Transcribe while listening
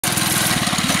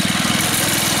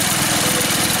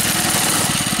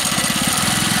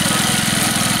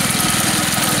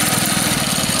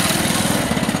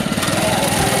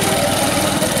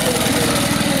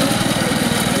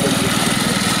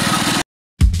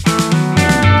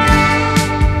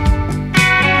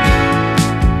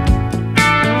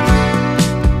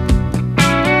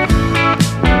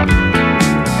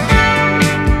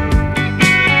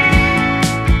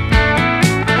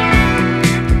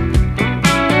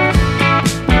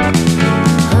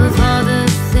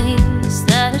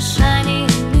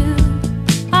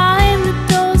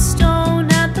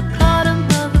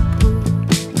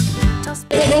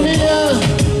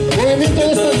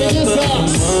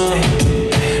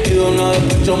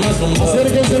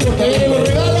Acérquense porque vienen los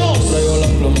regalos.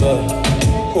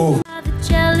 The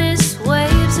jealous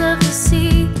waves of the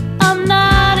sea. I'm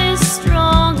not as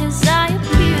strong as I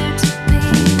appear to be.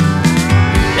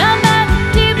 I'm at the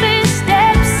deepest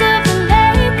depths of the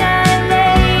lake. I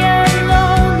lay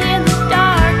alone in the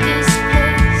darkest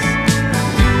place.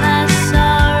 My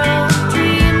sorrow,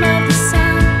 dream of the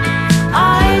sun.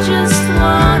 I just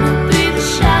wanna be the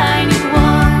shiny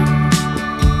one.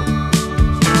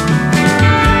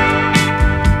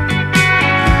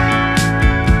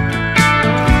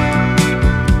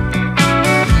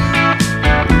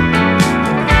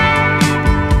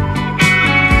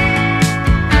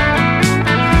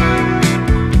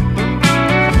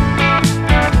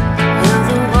 Where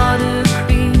the water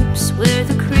creeps, where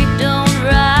the creek don't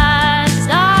rise.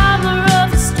 I'm the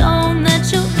roughest stone that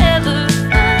you'll ever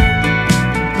find.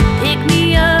 Pick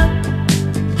me up,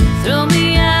 throw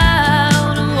me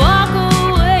out, and walk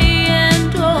away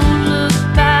and don't look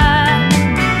back.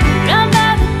 I'm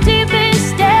at the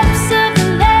deepest depths of the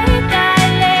lake. I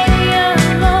lay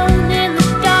alone in the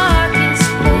darkest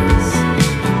place.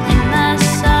 In my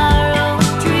sorrow,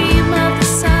 dream of the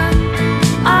sun.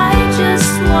 I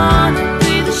just wanna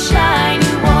be the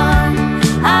shiny one.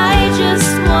 I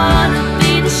just wanna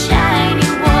be the shiny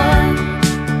one.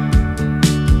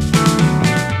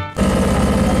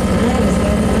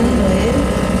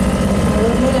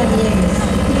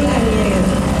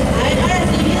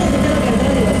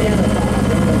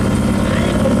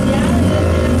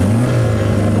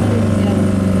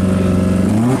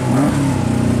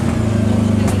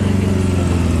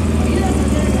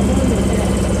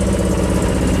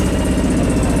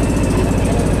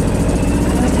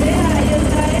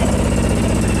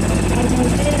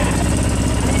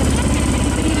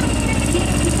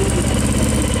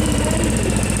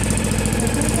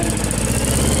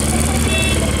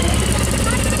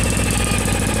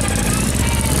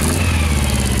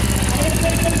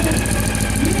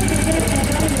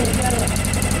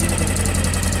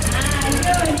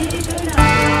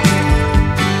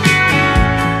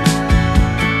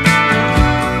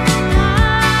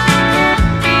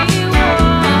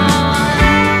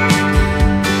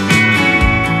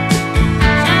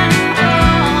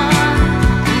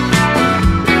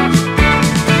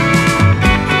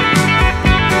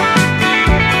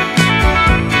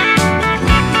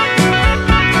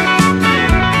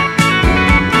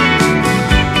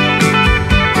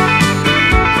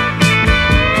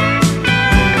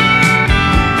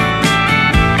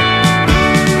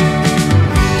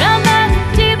 I'm at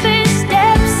the deepest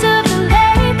depths of the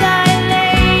lake. I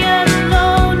lay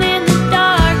alone in the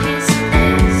darkest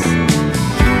place.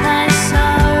 My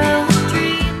sorrow,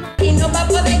 dream. Y no va a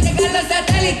poder llegar los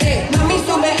satélites. Mami,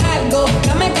 sube algo,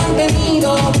 dame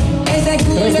contenido. Ese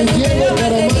culo Transmitiendo no me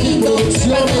para ha Mágico seguido.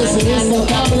 Producciones en esta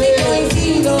tarde.